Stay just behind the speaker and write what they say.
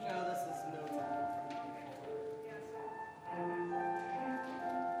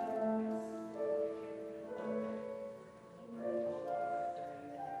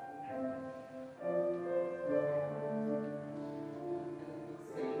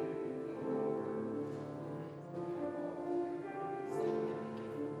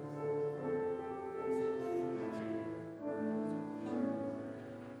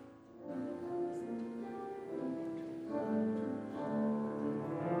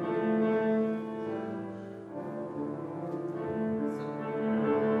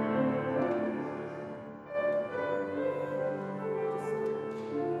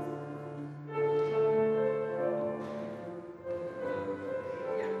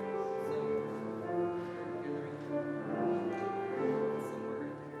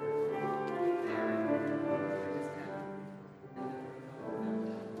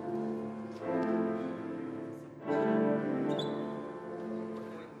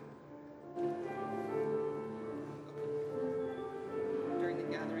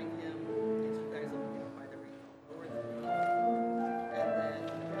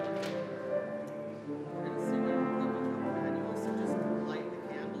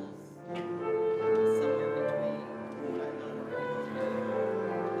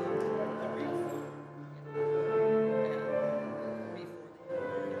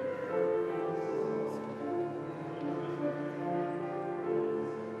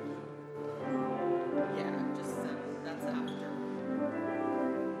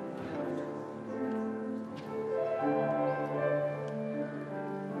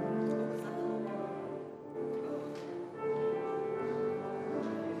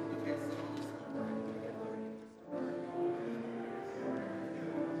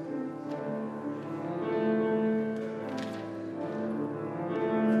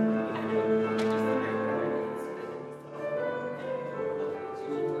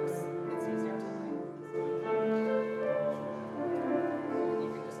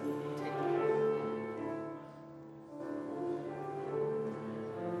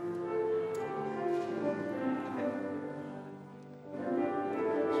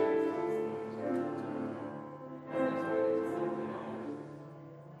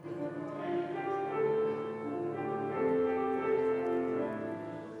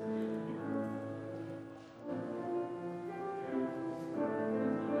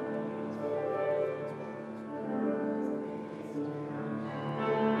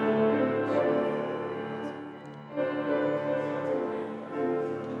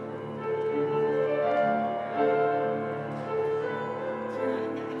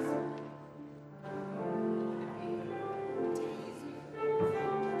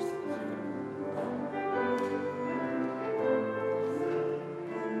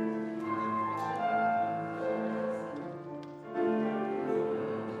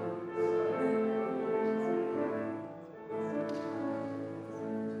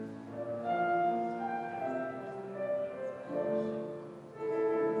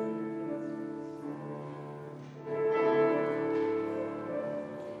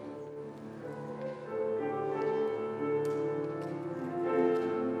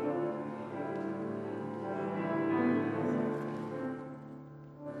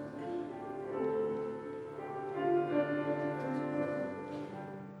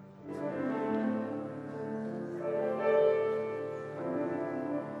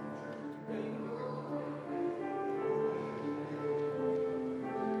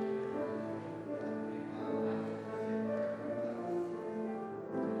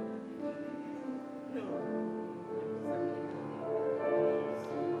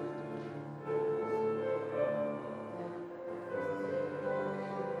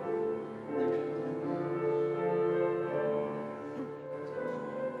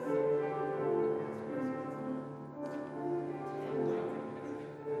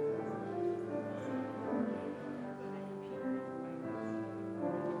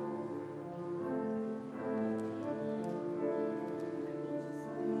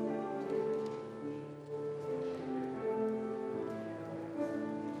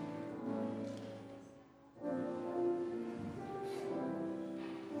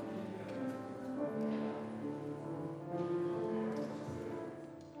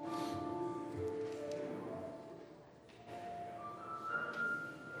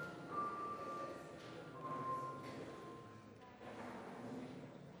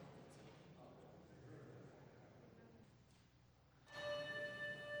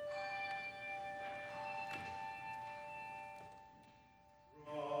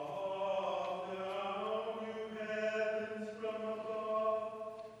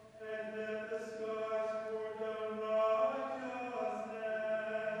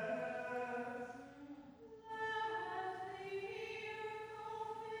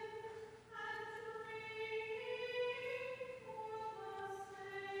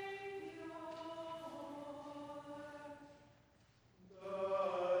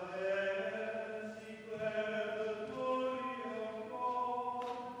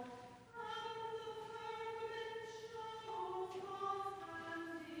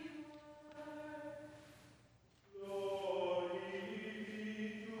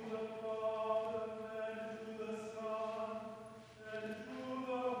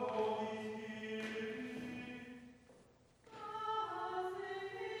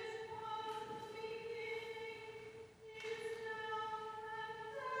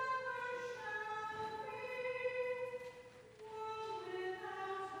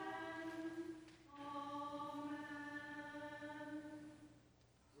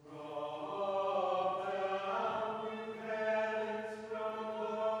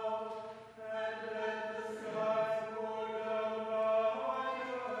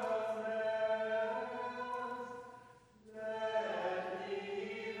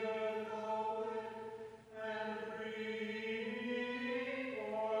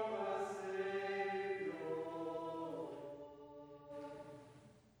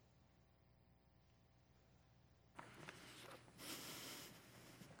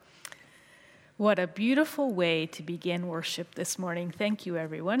What a beautiful way to begin worship this morning. Thank you,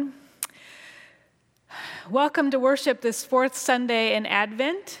 everyone. Welcome to worship this fourth Sunday in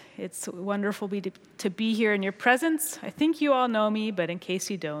Advent. It's wonderful to be here in your presence. I think you all know me, but in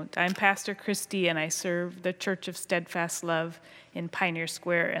case you don't, I'm Pastor Christy, and I serve the Church of Steadfast Love in Pioneer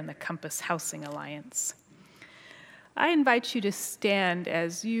Square and the Compass Housing Alliance. I invite you to stand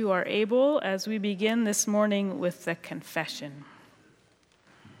as you are able as we begin this morning with the confession.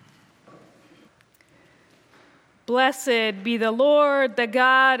 Blessed be the Lord, the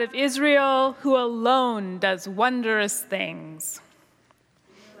God of Israel, who alone does wondrous things.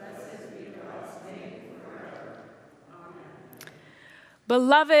 Blessed be God's name forever. Amen.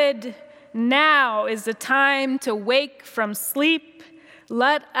 Beloved, now is the time to wake from sleep.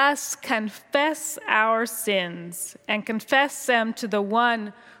 Let us confess our sins and confess them to the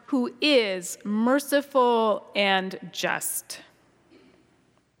one who is merciful and just.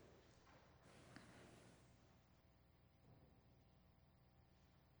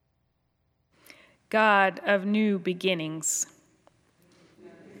 God of new beginnings.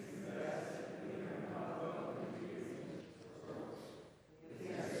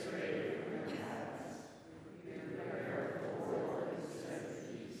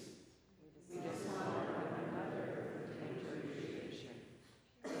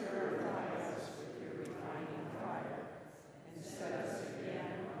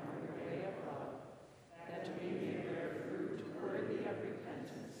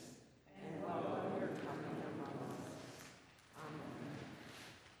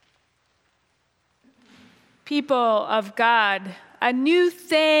 People of God, a new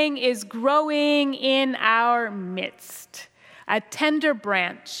thing is growing in our midst, a tender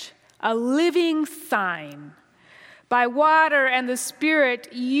branch, a living sign. By water and the Spirit,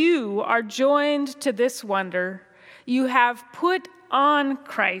 you are joined to this wonder. You have put on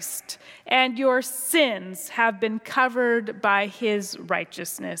Christ, and your sins have been covered by his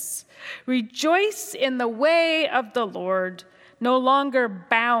righteousness. Rejoice in the way of the Lord, no longer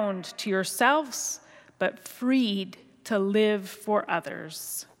bound to yourselves, but freed to live for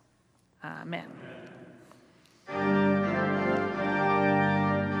others. Amen.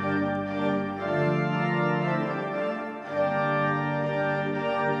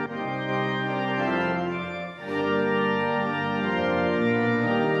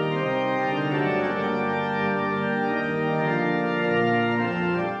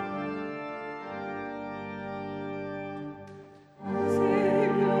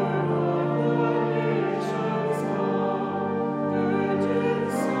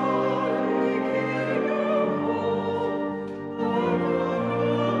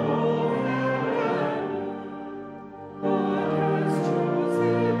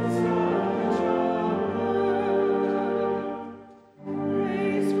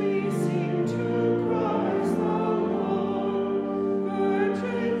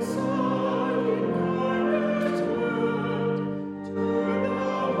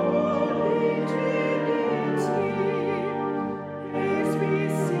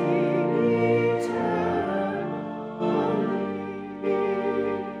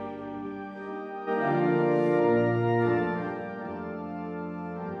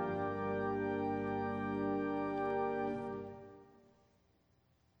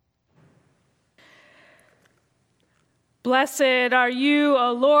 Blessed are you,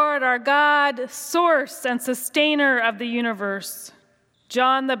 O Lord, our God, source and sustainer of the universe.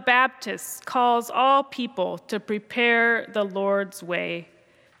 John the Baptist calls all people to prepare the Lord's way,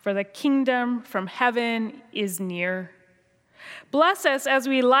 for the kingdom from heaven is near. Bless us as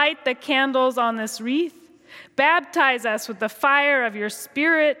we light the candles on this wreath. Baptize us with the fire of your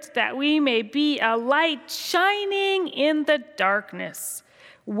Spirit, that we may be a light shining in the darkness,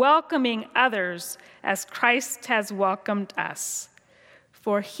 welcoming others as Christ has welcomed us.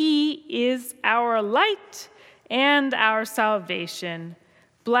 For he is our light and our salvation.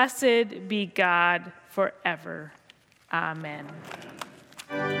 Blessed be God forever. Amen.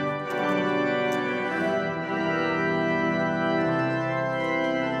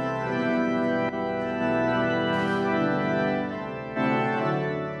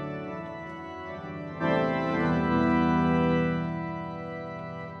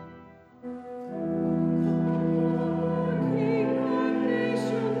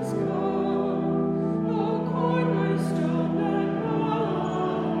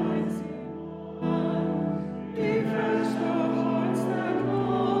 Refresh the hearts that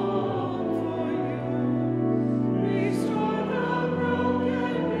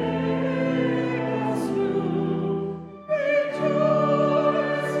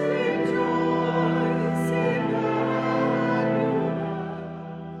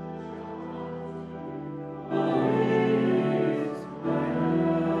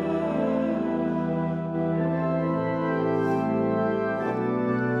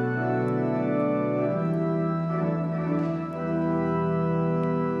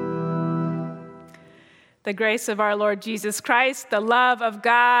The grace of our Lord Jesus Christ, the love of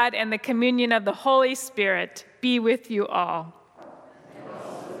God, and the communion of the Holy Spirit be with you all. And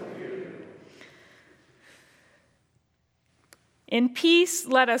also with you. In peace,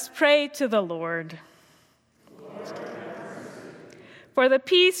 let us pray to the Lord. For the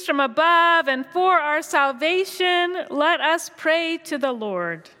peace from above and for our salvation, let us pray to the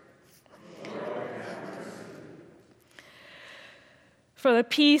Lord. For the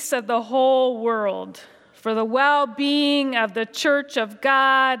peace of the whole world, for the well-being of the Church of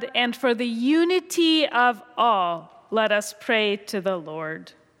God, and for the unity of all, let us pray to the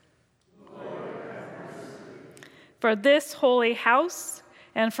Lord. For this holy house,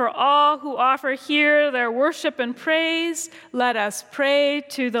 and for all who offer here their worship and praise, let us pray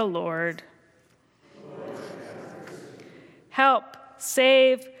to the Lord. Help,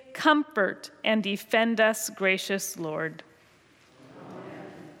 save, comfort, and defend us, gracious Lord.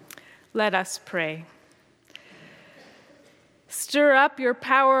 Let us pray. Stir up your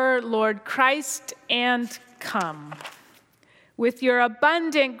power, Lord Christ, and come. With your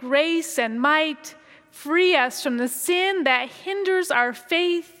abundant grace and might, free us from the sin that hinders our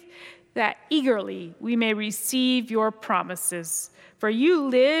faith, that eagerly we may receive your promises. For you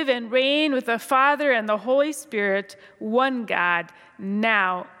live and reign with the Father and the Holy Spirit, one God,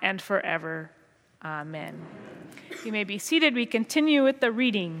 now and forever. Amen. You may be seated. We continue with the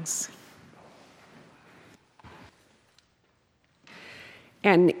readings.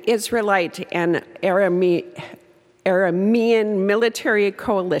 An Israelite and Aramean military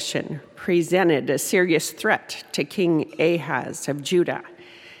coalition presented a serious threat to King Ahaz of Judah.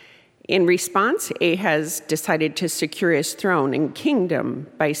 In response, Ahaz decided to secure his throne and kingdom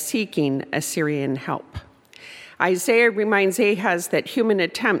by seeking Assyrian help. Isaiah reminds Ahaz that human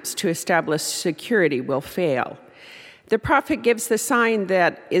attempts to establish security will fail. The prophet gives the sign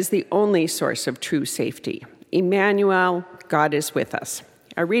that is the only source of true safety. Emmanuel, God is with us.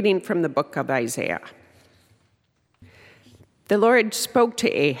 A reading from the book of Isaiah. The Lord spoke to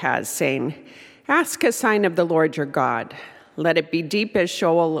Ahaz, saying, "Ask a sign of the Lord your God. Let it be deep as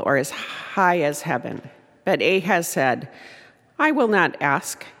Sheol or as high as heaven." But Ahaz said, "I will not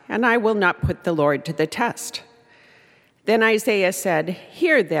ask, and I will not put the Lord to the test." Then Isaiah said,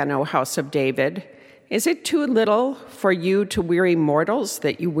 "Hear then, O house of David, is it too little for you to weary mortals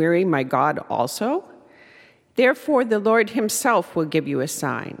that you weary my God also? Therefore, the Lord himself will give you a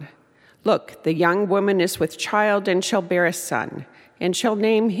sign. Look, the young woman is with child and shall bear a son, and shall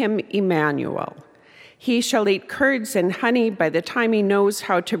name him Emmanuel. He shall eat curds and honey by the time he knows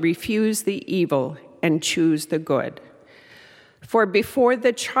how to refuse the evil and choose the good. For before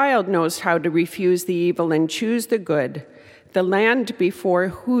the child knows how to refuse the evil and choose the good, the land before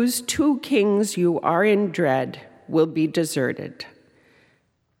whose 2 kings you are in dread will be deserted."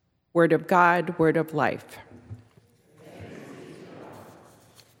 Word of God, word of life.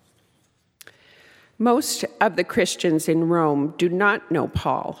 Most of the Christians in Rome do not know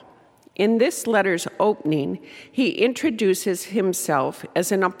Paul. In this letter's opening, he introduces himself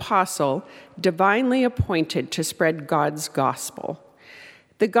as an apostle divinely appointed to spread God's gospel.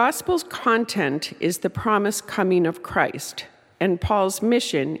 The gospel's content is the promised coming of Christ, and Paul's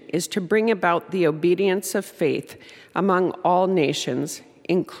mission is to bring about the obedience of faith among all nations,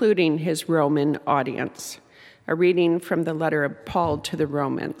 including his Roman audience. A reading from the letter of Paul to the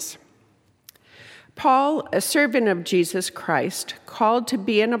Romans. Paul, a servant of Jesus Christ, called to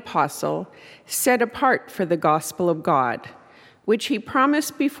be an apostle, set apart for the gospel of God, which he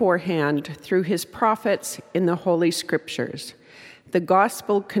promised beforehand through his prophets in the Holy Scriptures, the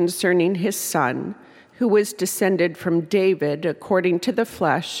gospel concerning his Son, who was descended from David according to the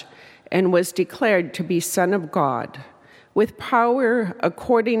flesh and was declared to be Son of God, with power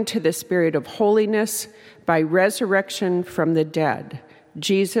according to the Spirit of holiness by resurrection from the dead,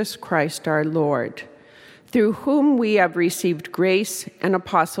 Jesus Christ our Lord, through whom we have received grace and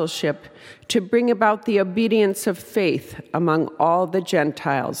apostleship to bring about the obedience of faith among all the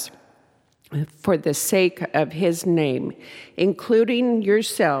Gentiles for the sake of his name, including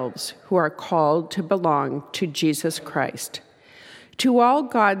yourselves who are called to belong to Jesus Christ. To all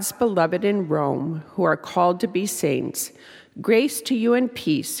God's beloved in Rome who are called to be saints, grace to you and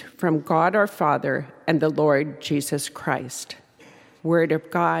peace from God our Father and the Lord Jesus Christ. Word of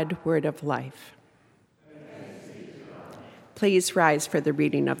God, word of life. Please rise for the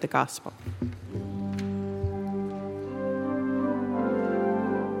reading of the gospel.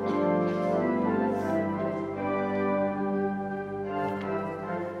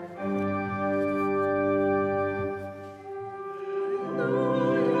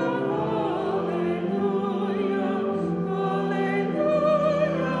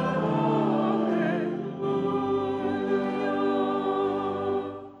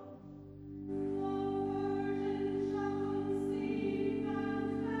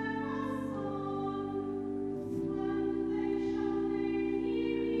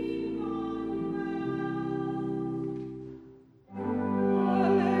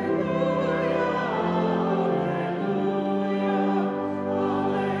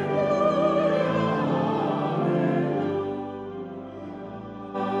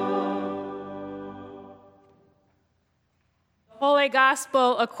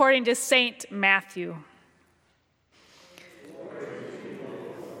 Gospel according to St. Matthew.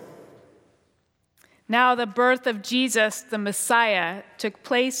 Now the birth of Jesus, the Messiah, took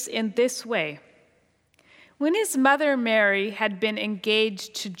place in this way. When his mother Mary had been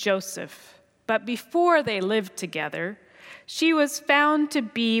engaged to Joseph, but before they lived together, she was found to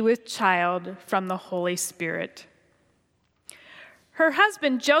be with child from the Holy Spirit. Her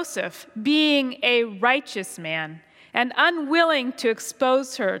husband Joseph, being a righteous man and unwilling to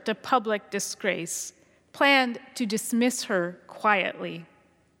expose her to public disgrace, planned to dismiss her quietly.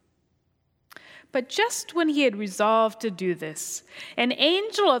 But just when he had resolved to do this, an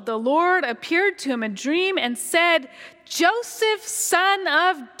angel of the Lord appeared to him in a dream and said, "Joseph, son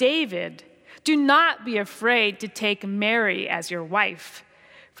of David, do not be afraid to take Mary as your wife,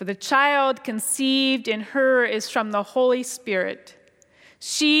 for the child conceived in her is from the Holy Spirit.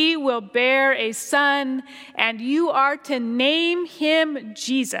 She will bear a son, and you are to name him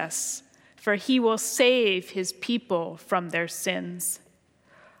Jesus, for he will save his people from their sins."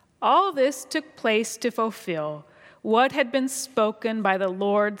 All this took place to fulfill what had been spoken by the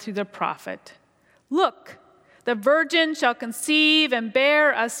Lord through the prophet. "Look, the virgin shall conceive and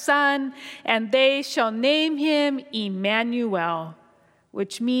bear a son, and they shall name him Emmanuel,"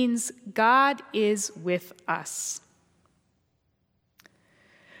 which means God is with us.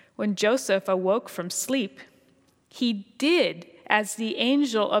 When Joseph awoke from sleep, he did as the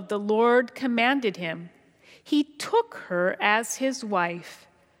angel of the Lord commanded him. He took her as his wife,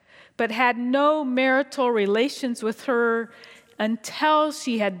 but had no marital relations with her until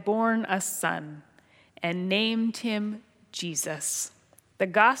she had borne a son, and named him Jesus. The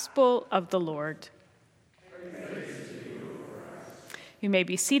Gospel of the Lord. You may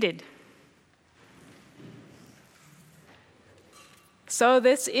be seated. So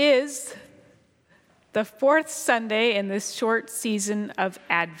this is the fourth Sunday in this short season of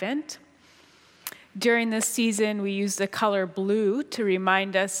Advent. During this season, we use the color blue to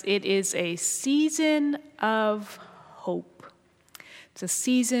remind us it is a season of hope. It's a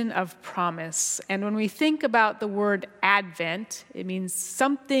season of promise. And when we think about the word Advent, it means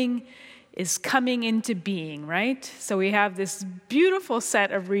something is coming into being, right? So we have this beautiful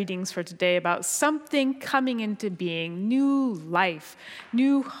set of readings for today about something coming into being, new life,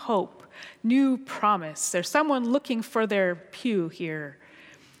 new hope, new promise. There's someone looking for their pew here.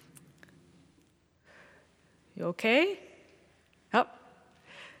 You okay? Oh,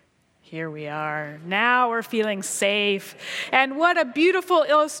 here we are. Now we're feeling safe. And what a beautiful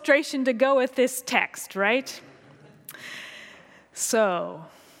illustration to go with this text, right? So,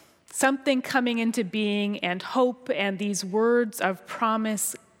 something coming into being and hope and these words of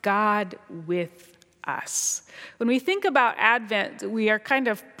promise, God with us. When we think about Advent, we are kind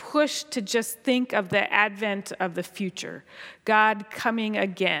of pushed to just think of the advent of the future, God coming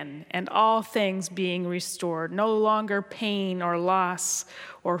again and all things being restored, no longer pain or loss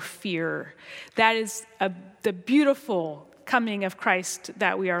or fear. That is the beautiful coming of Christ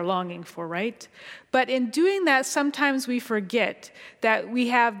that we are longing for, right? But in doing that, sometimes we forget that we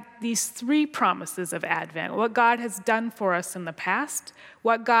have these three promises of Advent: what God has done for us in the past,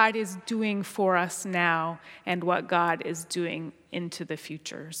 what God is doing for us now, and what God is doing into the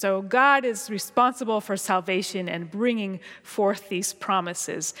future. So God is responsible for salvation and bringing forth these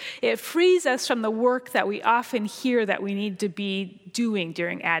promises. It frees us from the work that we often hear that we need to be doing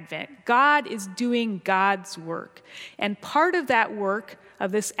during Advent. God is doing God's work. And part of that work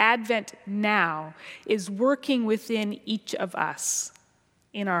of this Advent now is working within each of us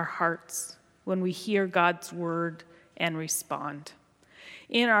in our hearts when we hear God's word and respond.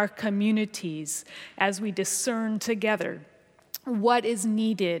 In our communities, as we discern together what is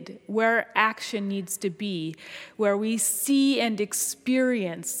needed, where action needs to be, where we see and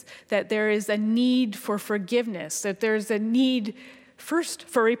experience that there is a need for forgiveness, that there's a need first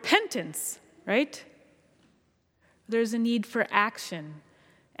for repentance, right? There's a need for action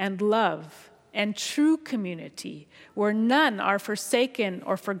and love and true community, where none are forsaken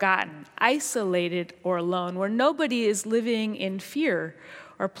or forgotten, isolated or alone, where nobody is living in fear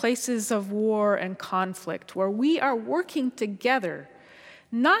or places of war and conflict, where we are working together,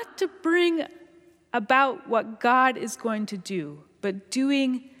 not to bring about what God is going to do, but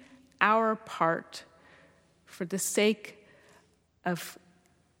doing our part for the sake of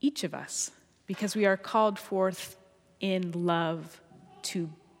each of us, because we are called forth in love to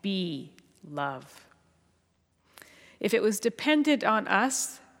be love. If it was dependent on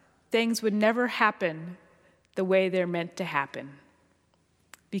us, things would never happen the way they're meant to happen,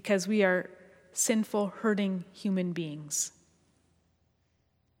 because we are sinful, hurting human beings.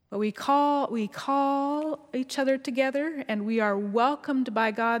 But we call each other together, and we are welcomed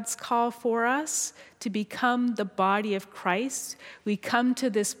by God's call for us to become the body of Christ. We come to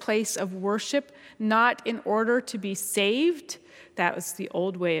this place of worship not in order to be saved. That was the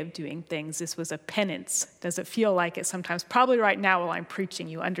old way of doing things. This was a penance. Does it feel like it sometimes? Probably right now while I'm preaching,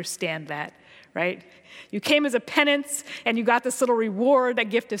 you understand that, right? You came as a penance, and you got this little reward, a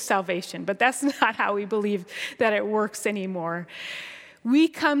gift of salvation. But that's not how we believe that it works anymore. We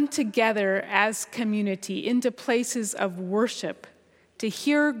come together as community into places of worship to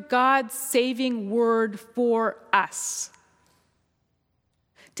hear God's saving word for us,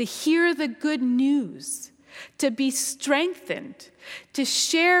 to hear the good news, to be strengthened, to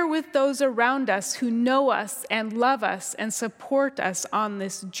share with those around us who know us and love us and support us on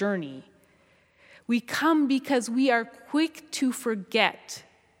this journey. We come because we are quick to forget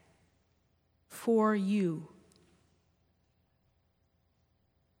for you.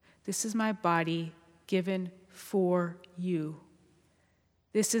 This is my body given for you.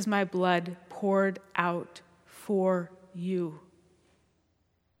 This is my blood poured out for you.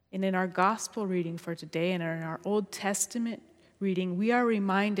 And in our gospel reading for today and in our Old Testament reading, we are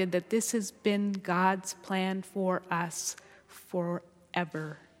reminded that this has been God's plan for us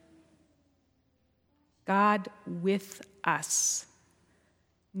forever. God with us,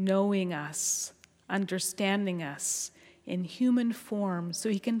 knowing us, understanding us in human form, so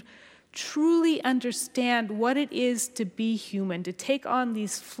he can truly understand what it is to be human, to take on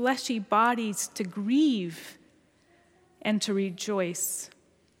these fleshy bodies, to grieve and to rejoice,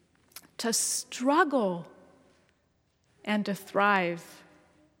 to struggle and to thrive,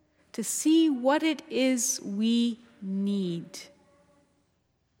 to see what it is we need.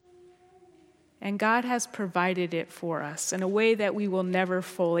 And God has provided it for us in a way that we will never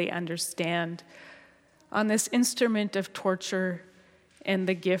fully understand, on this instrument of torture and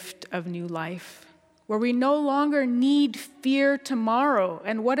the gift of new life, where we no longer need fear tomorrow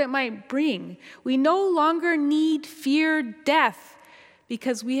and what it might bring. We no longer need fear death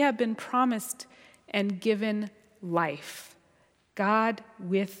because we have been promised and given life. God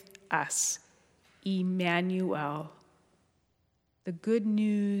with us, Emmanuel. The good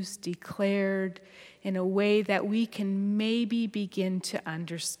news declared in a way that we can maybe begin to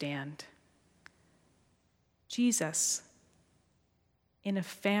understand. Jesus, in a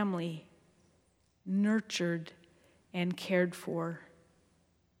family, nurtured and cared for,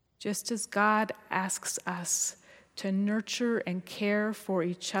 just as God asks us to nurture and care for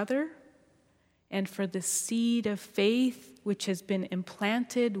each other and for the seed of faith which has been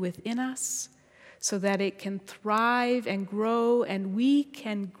implanted within us so that it can thrive and grow, and we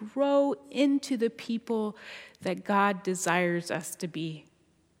can grow into the people that God desires us to be.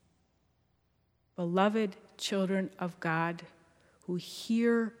 Beloved children of God who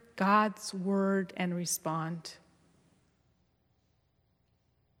hear God's word and respond,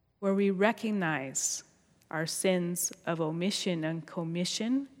 where we recognize our sins of omission and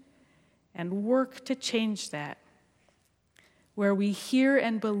commission and work to change that, where we hear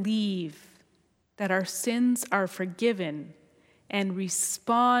and believe that our sins are forgiven and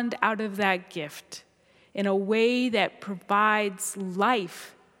respond out of that gift in a way that provides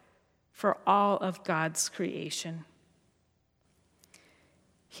life for all of God's creation.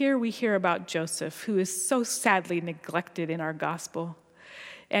 Here we hear about Joseph, who is so sadly neglected in our gospel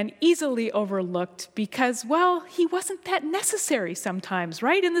and easily overlooked because, well, he wasn't that necessary sometimes,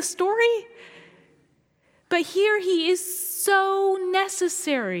 right, in the story? But here he is so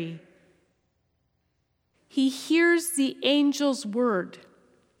necessary. He hears the angel's word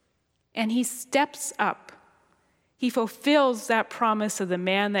and he steps up. He fulfills that promise of the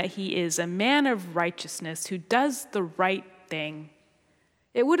man that he is, a man of righteousness who does the right thing.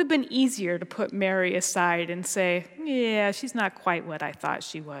 It would have been easier to put Mary aside and say, yeah, she's not quite what I thought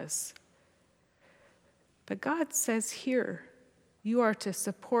she was. But God says here, you are to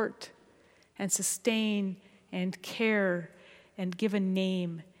support and sustain and care and give a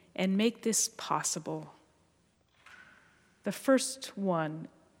name and make this possible. The first one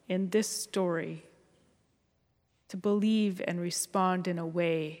in this story to believe and respond in a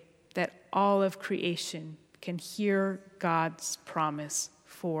way that all of creation can hear God's promise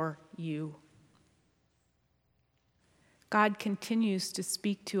for you. God continues to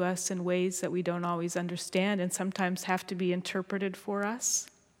speak to us in ways that we don't always understand and sometimes have to be interpreted for us.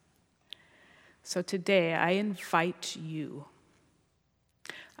 So today, I invite you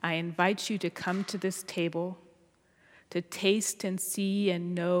to come to this table, to taste and see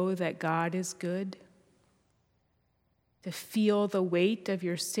and know that God is good, to feel the weight of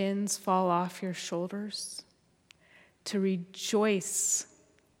your sins fall off your shoulders, to rejoice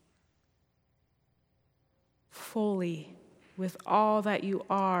fully with all that you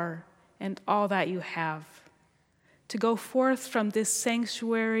are and all that you have, to go forth from this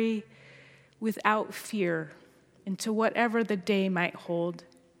sanctuary without fear into whatever the day might hold,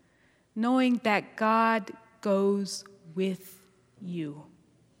 knowing that God goes with you.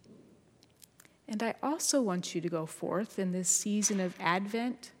 And I also want you to go forth in this season of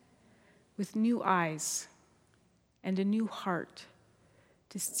Advent with new eyes and a new heart,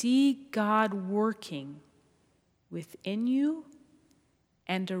 to see God working within you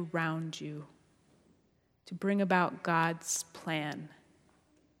and around you, to bring about God's plan,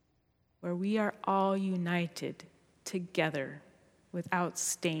 where we are all united together without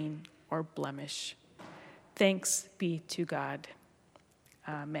stain or blemish. Thanks be to God.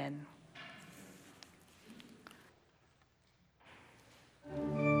 Amen.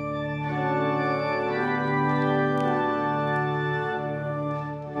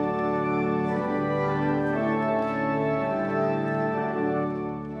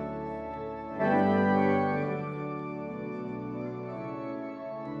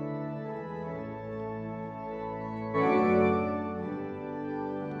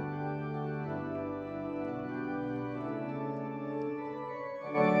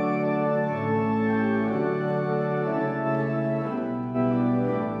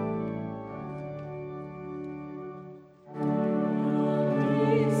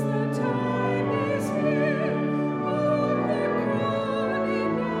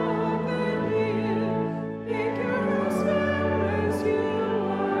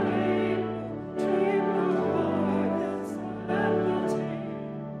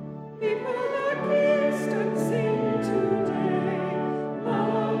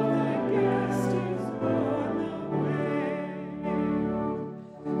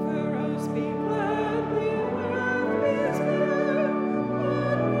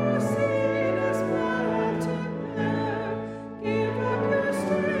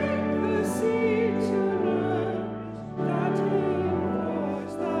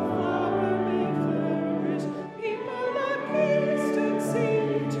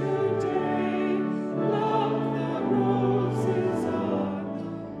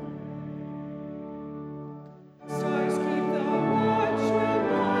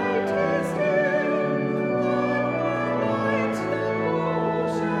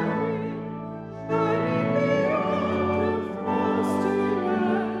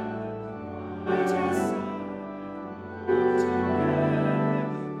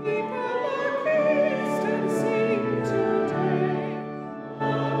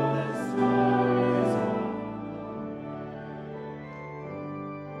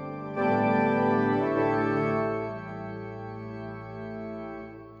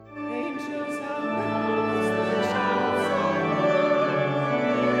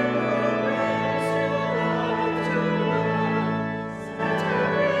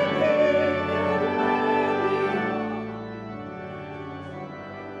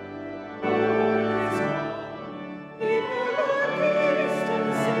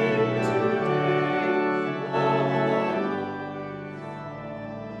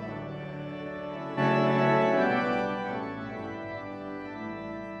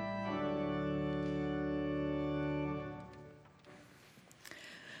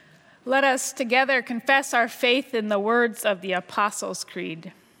 Let us together confess our faith in the words of the Apostles'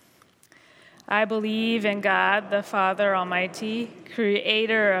 Creed. I believe in God, the Father Almighty,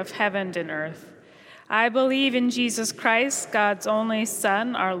 creator of heaven and earth. I believe in Jesus Christ, God's only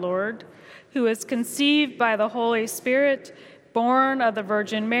Son, our Lord, who was conceived by the Holy Spirit, born of the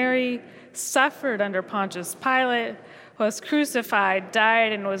Virgin Mary, suffered under Pontius Pilate, was crucified,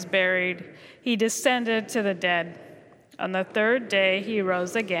 died, and was buried. He descended to the dead. On the third day he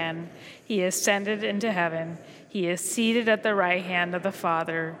rose again. He ascended into heaven. He is seated at the right hand of the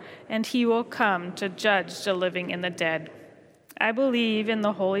Father, and he will come to judge the living and the dead. I believe in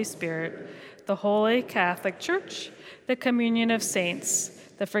the Holy Spirit, the Holy Catholic Church, the communion of saints,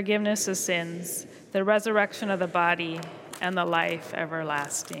 the forgiveness of sins, the resurrection of the body, and the life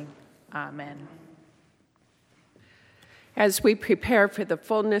everlasting. Amen. As we prepare for the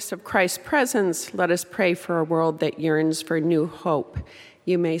fullness of Christ's presence, let us pray for a world that yearns for new hope.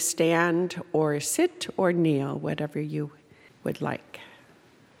 You may stand or sit or kneel, whatever you would like.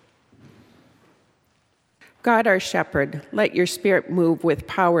 God, our shepherd, let your Spirit move with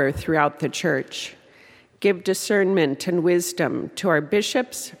power throughout the church. Give discernment and wisdom to our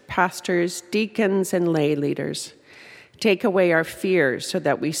bishops, pastors, deacons, and lay leaders. Take away our fears so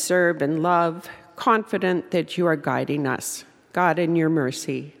that we serve and love, confident that you are guiding us. God, in your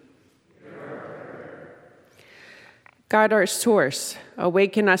mercy. God, our source,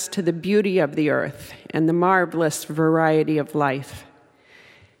 awaken us to the beauty of the earth and the marvelous variety of life.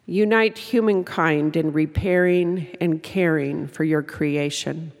 Unite humankind in repairing and caring for your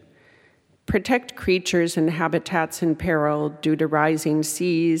creation. Protect creatures and habitats in peril due to rising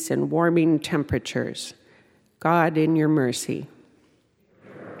seas and warming temperatures. God, in your mercy.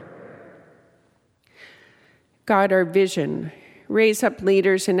 God, our vision, raise up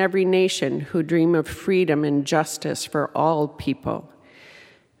leaders in every nation who dream of freedom and justice for all people.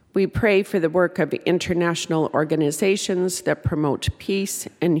 We pray for the work of international organizations that promote peace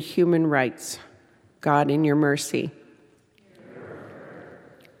and human rights. God, in your mercy.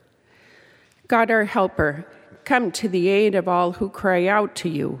 God, our helper, come to the aid of all who cry out to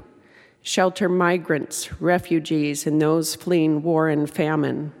you. Shelter migrants, refugees, and those fleeing war and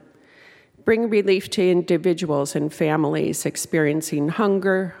famine. Bring relief to individuals and families experiencing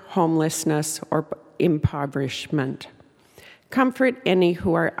hunger, homelessness, or impoverishment. Comfort any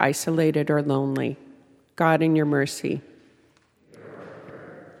who are isolated or lonely. God, in your mercy.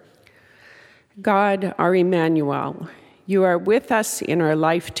 God, our Emmanuel, you are with us in our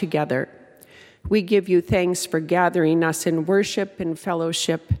life together. We give you thanks for gathering us in worship and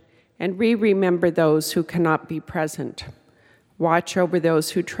fellowship, and we remember those who cannot be present. Watch over those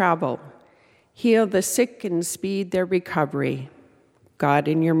who travel. Heal the sick and speed their recovery. God,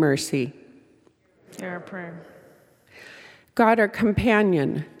 in your mercy. Hear our prayer. God, our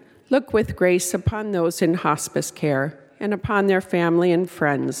companion, look with grace upon those in hospice care and upon their family and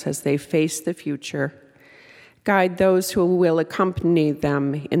friends as they face the future. Guide those who will accompany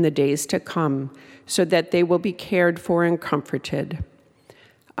them in the days to come so that they will be cared for and comforted.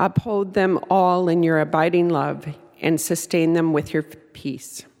 Uphold them all in your abiding love and sustain them with your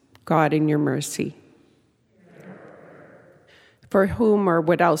peace. God, in your mercy. For whom or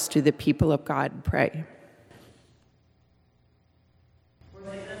what else do the people of God pray? For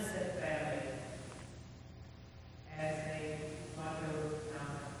the Unset family, as they wander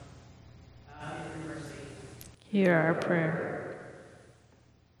now, in your mercy. Hear our prayer.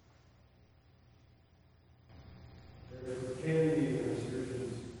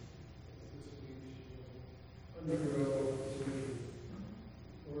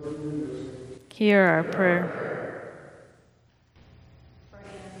 Hear our prayer. For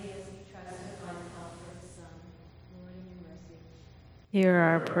Andy as he tries to find help for his son, Lord, in your mercy. Hear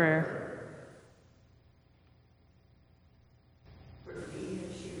our prayer. For Dee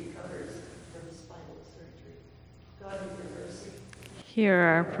as she recovers from spinal surgery. God, in your mercy. Hear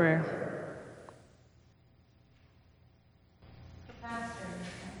our prayer. For Pastor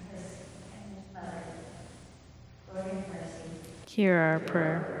and his mother, Lord, in your mercy. Hear our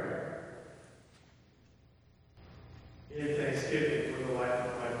prayer. In thanksgiving for the life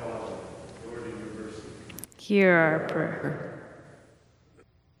of my father, Lord, in your mercy. Hear our prayer.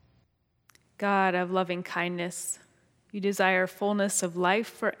 God of loving kindness, you desire fullness of life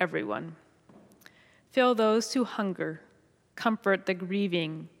for everyone. Fill those who hunger, comfort the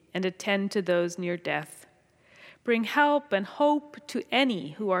grieving, and attend to those near death. Bring help and hope to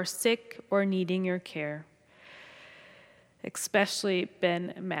any who are sick or needing your care, especially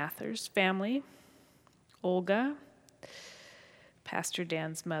Ben Mather's family, Olga, Pastor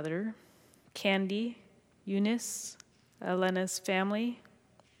Dan's mother, Candy, Eunice, Elena's family,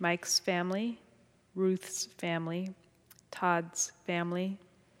 Mike's family, Ruth's family, Todd's family,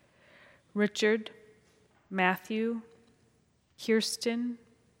 Richard, Matthew, Kirsten,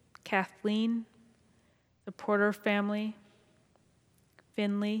 Kathleen, the Porter family,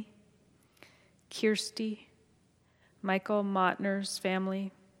 Finley, Kirsty, Michael Motner's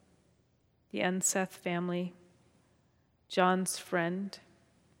family, the Unseth family, John's friend,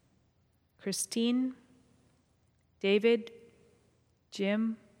 Christine, David,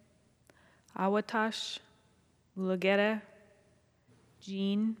 Jim, Awatash, Mulugeta,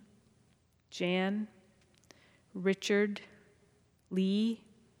 Jean, Jan, Richard, Lee,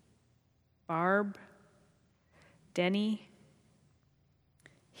 Barb, Denny,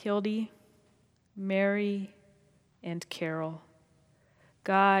 Hildy, Mary, and Carol.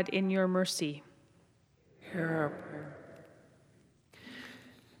 God, in your mercy. Hear our prayer.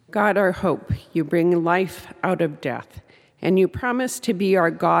 God, our hope, you bring life out of death, and you promise to be our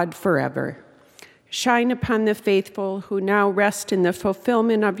God forever. Shine upon the faithful who now rest in the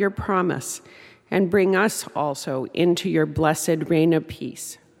fulfillment of your promise, and bring us also into your blessed reign of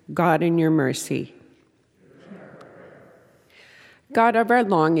peace. God, in your mercy. God of our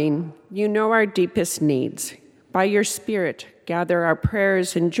longing, you know our deepest needs. By your Spirit, gather our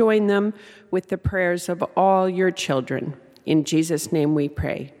prayers and join them with the prayers of all your children. In Jesus' name we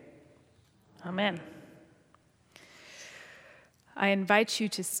pray. Amen. I invite you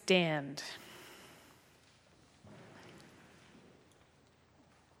to stand.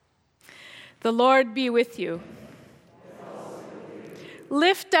 The Lord be with you.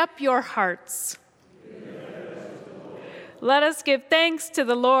 Lift up your hearts. Let us give thanks to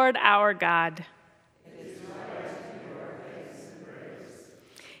the Lord our God.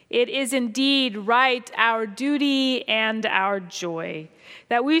 It is indeed right, our duty and our joy,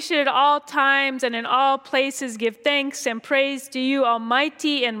 that we should at all times and in all places give thanks and praise to you,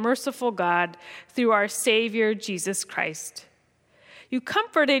 Almighty and merciful God, through our Savior, Jesus Christ. You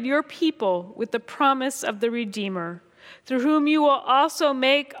comforted your people with the promise of the Redeemer, through whom you will also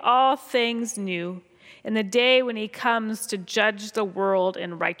make all things new in the day when he comes to judge the world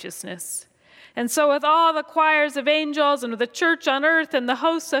in righteousness. And so with all the choirs of angels and with the church on earth and the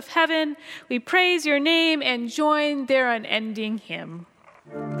hosts of heaven, we praise your name and join their unending hymn.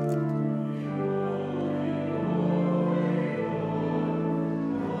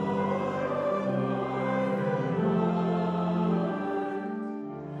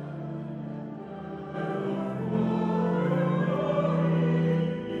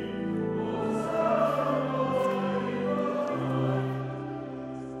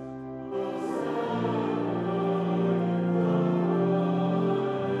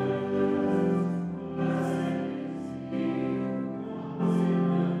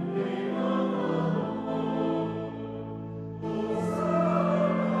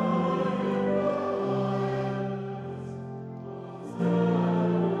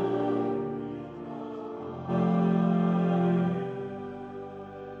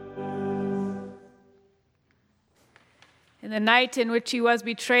 In the night in which he was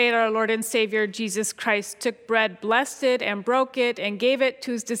betrayed, our Lord and Savior Jesus Christ took bread, blessed it, and broke it, and gave it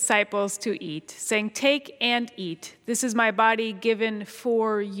to his disciples to eat, saying, "Take and eat. This is my body given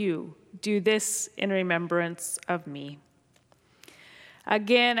for you. Do this in remembrance of me."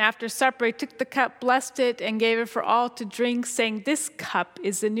 Again, after supper, he took the cup, blessed it, and gave it for all to drink, saying, "This cup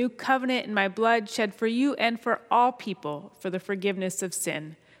is the new covenant in my blood, shed for you and for all people for the forgiveness of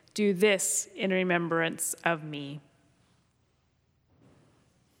sin. Do this in remembrance of me."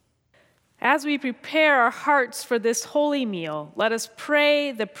 As we prepare our hearts for this holy meal, let us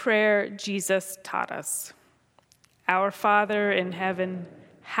pray the prayer Jesus taught us. Our Father in heaven,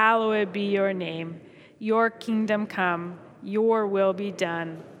 hallowed be your name. Your kingdom come, your will be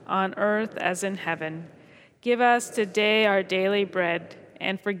done, on earth as in heaven. Give us today our daily bread,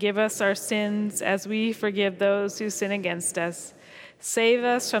 and forgive us our sins as we forgive those who sin against us. Save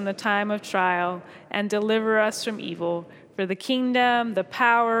us from the time of trial, and deliver us from evil. For the kingdom, the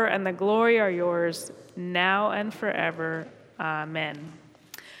power, and the glory are yours, now and forever. Amen.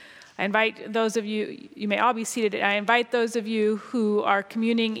 I invite those of you, you may all be seated, I invite those of you who are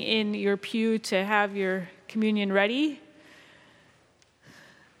communing in your pew to have your communion ready.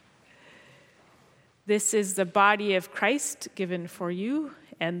 This is the body of Christ given for you,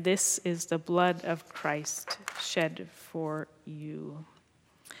 and this is the blood of Christ shed for you.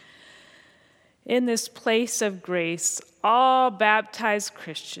 In this place of grace, all baptized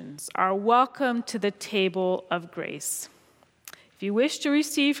Christians are welcome to the table of grace. If you wish to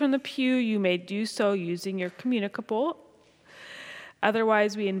receive from the pew, you may do so using your communicable.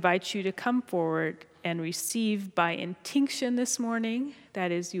 Otherwise, we invite you to come forward and receive by intinction this morning.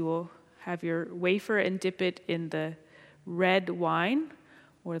 That is, you will have your wafer and dip it in the red wine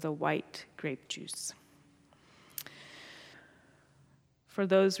or the white grape juice. For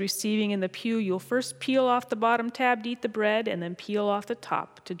those receiving in the pew, you'll first peel off the bottom tab to eat the bread, and then peel off the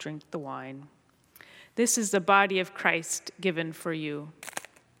top to drink the wine. This is the body of Christ given for you.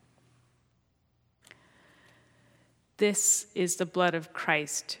 This is the blood of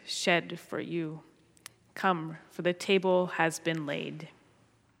Christ shed for you. Come, for the table has been laid.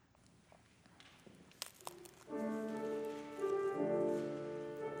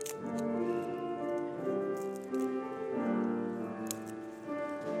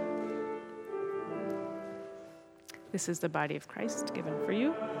 This is the body of Christ given for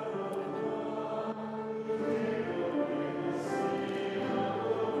you.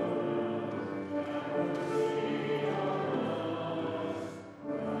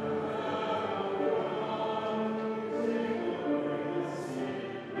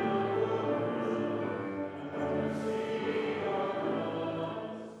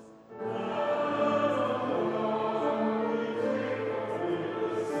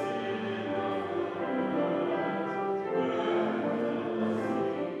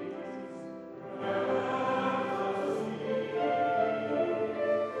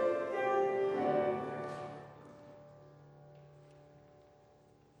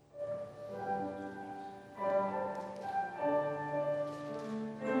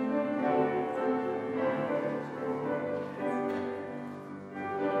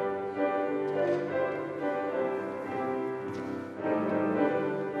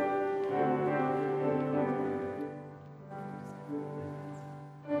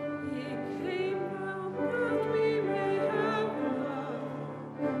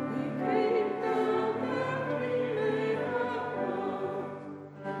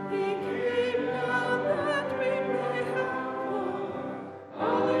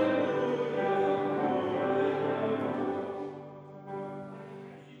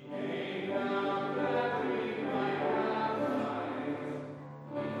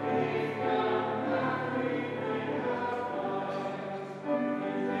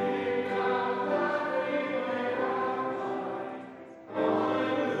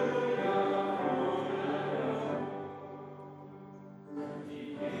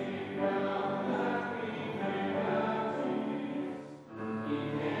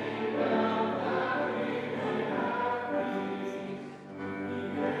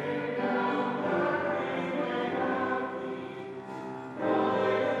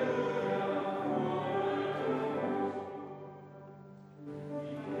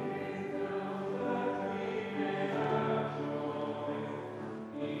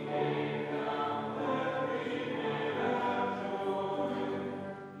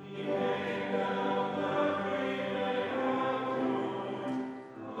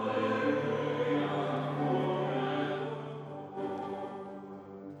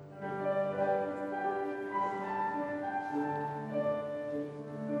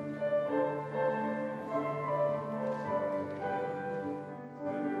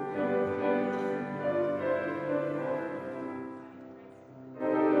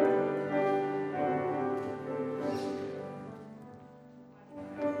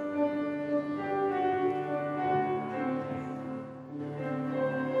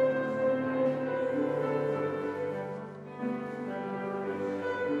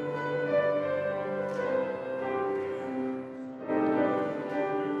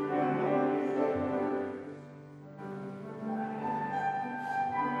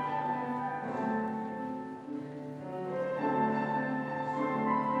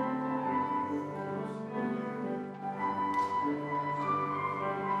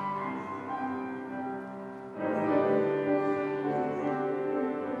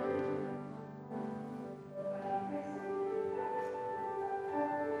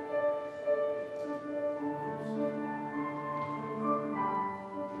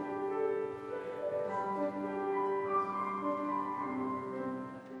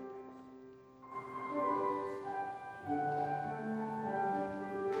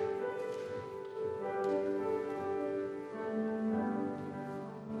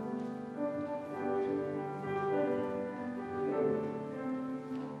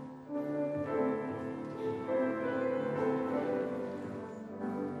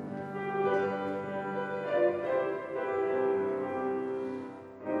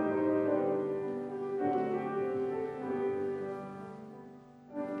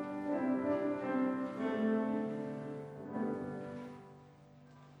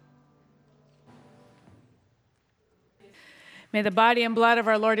 May the body and blood of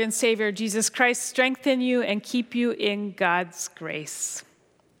our Lord and Savior Jesus Christ strengthen you and keep you in God's grace.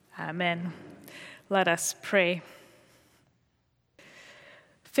 Amen. Let us pray.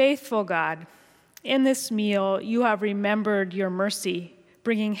 Faithful God, in this meal you have remembered your mercy,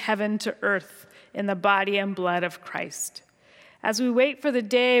 bringing heaven to earth in the body and blood of Christ. As we wait for the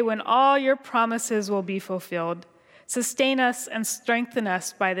day when all your promises will be fulfilled, sustain us and strengthen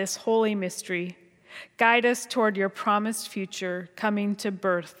us by this holy mystery. Guide us toward your promised future coming to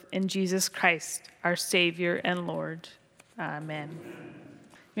birth in Jesus Christ, our Savior and Lord. Amen.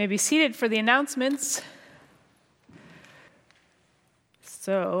 You may be seated for the announcements.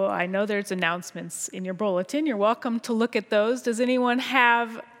 So I know there's announcements in your bulletin. You're welcome to look at those. Does anyone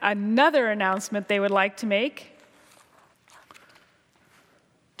have another announcement they would like to make?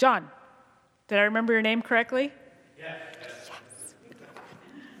 John, did I remember your name correctly? Yes.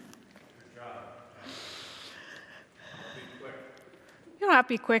 You don't have to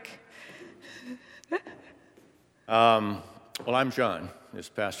be quick. Well, I'm John. This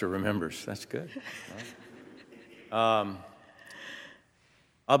pastor remembers. That's good. I'll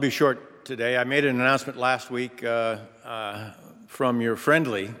be short today. I made an announcement last week from your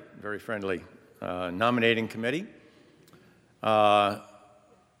very friendly nominating committee.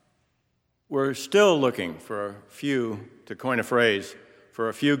 We're still looking for a few, to coin a phrase, for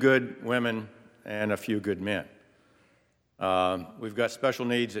a few good women and a few good men. We've got special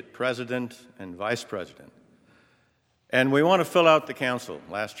needs at president and vice president. And we want to fill out the council.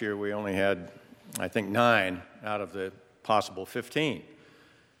 Last year we only had, I think, 9 out of the possible 15.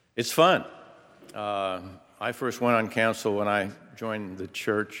 It's fun. I first went on council when I joined the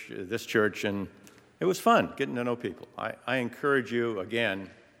church, this church, and it was fun getting to know people. I encourage you again,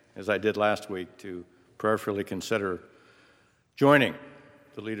 as I did last week, to prayerfully consider joining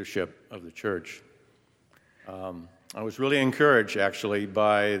the leadership of the church. I was really encouraged, actually,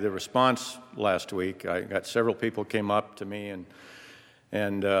 by the response last week. I got several people came up to me,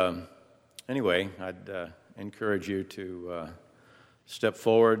 and anyway, I'd encourage you to step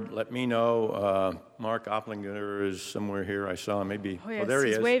forward. Let me know. Mark Opplinger is somewhere here. I saw him. Maybe. Oh, yes, there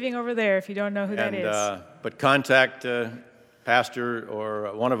he is. He's waving over there. If you don't know who that is. But contact pastor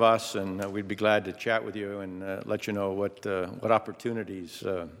or one of us, and we'd be glad to chat with you and let you know what opportunities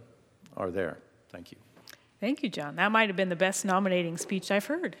are there. Thank you. Thank you, John. That might have been the best nominating speech I've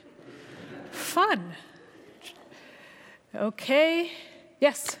heard. Fun. Okay.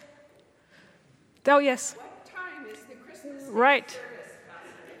 Yes. Oh, yes. What time is the Christmas Right. service,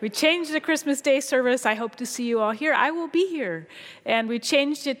 Pastor? We changed the Christmas Day service. I hope to see you all here. I will be here. And we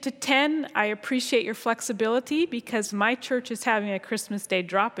changed it to 10. I appreciate your flexibility because my church is having a Christmas Day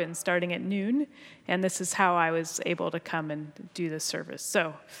drop-in starting at noon, and this is how I was able to come and do the service.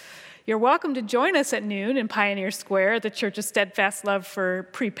 So you're welcome to join us at noon in Pioneer Square, the Church's steadfast love for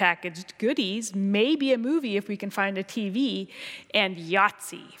prepackaged goodies, maybe a movie if we can find a TV, and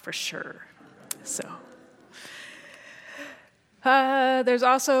Yahtzee for sure. So there's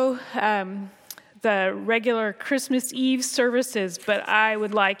also the regular Christmas Eve services, but I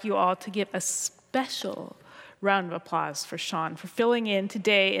would like you all to give a special round of applause for Sean for filling in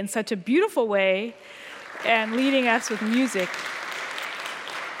today in such a beautiful way and leading us with music.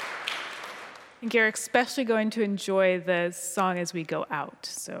 I think you're especially going to enjoy the song as we go out.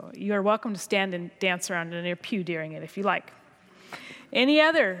 So you are welcome to stand and dance around in your pew during it if you like. Any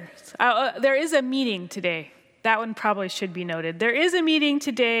other? There is a meeting today. That one probably should be noted. There is a meeting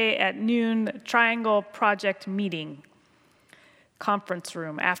today at noon, Triangle Project meeting, conference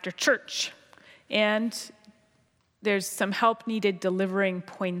room after church. And there's some help needed delivering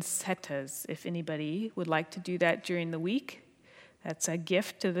poinsettias if anybody would like to do that during the week. That's a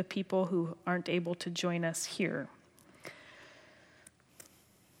gift to the people who aren't able to join us here.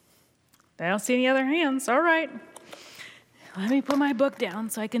 I don't see any other hands. All right. Let me put my book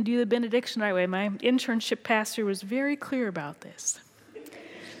down so I can do the benediction right way. My internship pastor was very clear about this.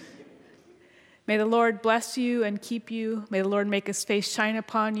 May the Lord bless you and keep you. May the Lord make his face shine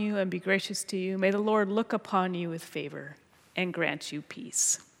upon you and be gracious to you. May the Lord look upon you with favor and grant you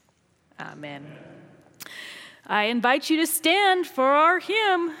peace. Amen. I invite you to stand for our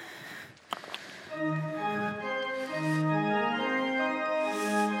hymn.